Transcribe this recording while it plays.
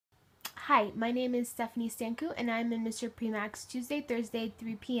Hi, my name is Stephanie Stanku, and I'm in Mr. Premack's Tuesday, Thursday,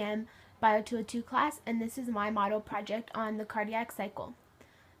 3 p.m. Bio 202 class, and this is my model project on the cardiac cycle.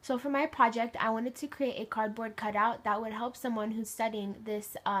 So for my project, I wanted to create a cardboard cutout that would help someone who's studying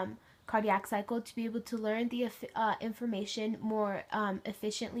this cardiac cycle to be able to learn the information more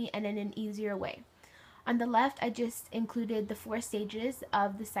efficiently and in an easier way. On the left, I just included the 4 stages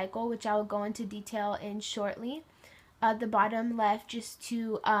of the cycle, which I will go into detail in shortly. The bottom left, just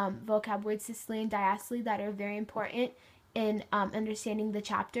 2 vocab words, systole and diastole, that are very important in understanding the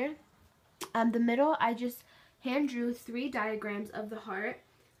chapter. The middle, I just hand drew 3 diagrams of the heart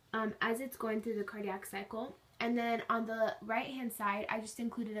as it's going through the cardiac cycle. And then on the right hand side, I just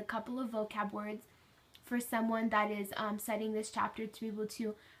included a couple of vocab words for someone that is studying this chapter to be able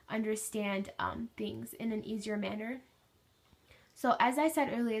to understand things in an easier manner. So as I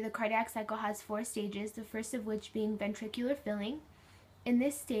said earlier, the cardiac cycle has 4 stages, the first of which being ventricular filling. In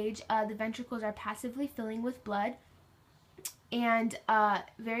this stage, the ventricles are passively filling with blood, and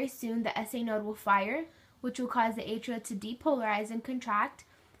very soon the SA node will fire, which will cause the atria to depolarize and contract,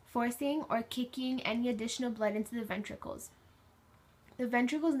 forcing or kicking any additional blood into the ventricles. The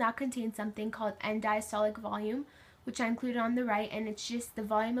ventricles now contain something called end diastolic volume, which I included on the right, and it's just the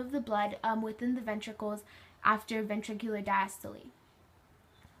volume of the blood within the ventricles after ventricular diastole.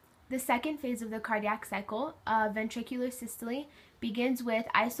 The second phase of the cardiac cycle, ventricular systole, begins with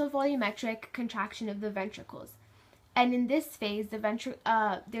isovolumetric contraction of the ventricles. And in this phase,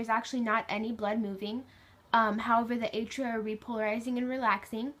 there's actually not any blood moving. However, the atria are repolarizing and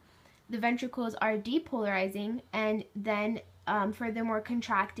relaxing. The ventricles are depolarizing and then furthermore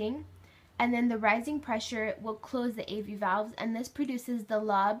contracting. And then the rising pressure will close the AV valves, and this produces the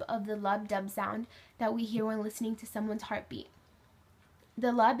lub of the lub-dub sound that we hear when listening to someone's heartbeat.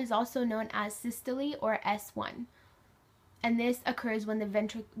 The lub is also known as systole or S1, and this occurs when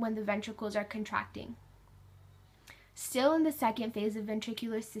the ventricles are contracting. Still in the second phase of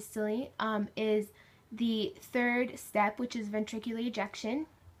ventricular systole is the third step, which is ventricular ejection.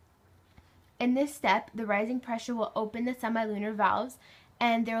 In this step, the rising pressure will open the semilunar valves,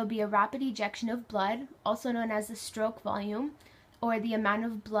 and there will be a rapid ejection of blood, also known as the stroke volume, or the amount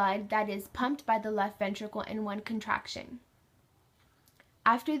of blood that is pumped by the left ventricle in one contraction.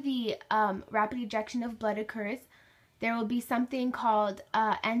 After the rapid ejection of blood occurs, there will be something called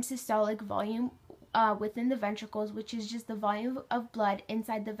end systolic volume within the ventricles, which is just the volume of blood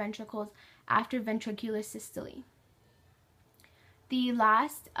inside the ventricles after ventricular systole. The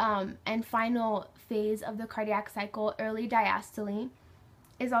last and final phase of the cardiac cycle, early diastole,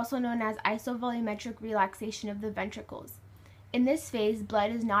 is also known as isovolumetric relaxation of the ventricles. In this phase, blood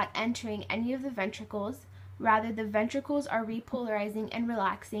is not entering any of the ventricles. Rather, the ventricles are repolarizing and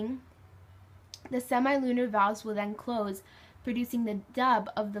relaxing. The semilunar valves will then close, producing the dub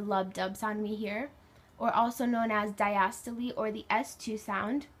of the lub-dub sound we hear, or also known as diastole or the S2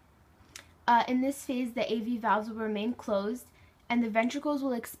 sound. In this phase, the AV valves will remain closed, and the ventricles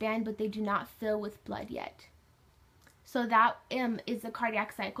will expand, but they do not fill with blood yet. So that is the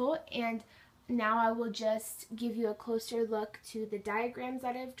cardiac cycle, and now I will just give you a closer look to the diagrams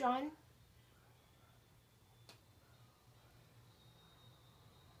that I've drawn.